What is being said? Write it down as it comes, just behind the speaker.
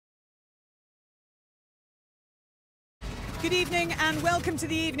Good evening and welcome to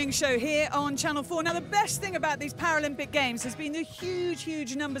the evening show here on Channel 4. Now, the best thing about these Paralympic Games has been the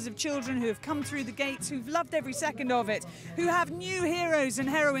huge numbers of children who have come through the gates, who've loved every second of it, who have new heroes and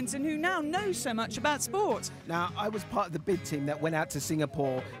heroines and who now know so much about sport. Now, I was part of the bid team that went out to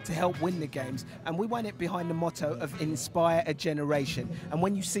Singapore to help win the Games, and we won it behind the motto of Inspire a Generation. And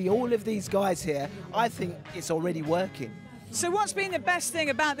when you see all of these guys here, I think it's already working. So what's been the best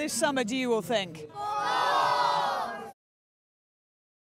thing about this summer, do you all think?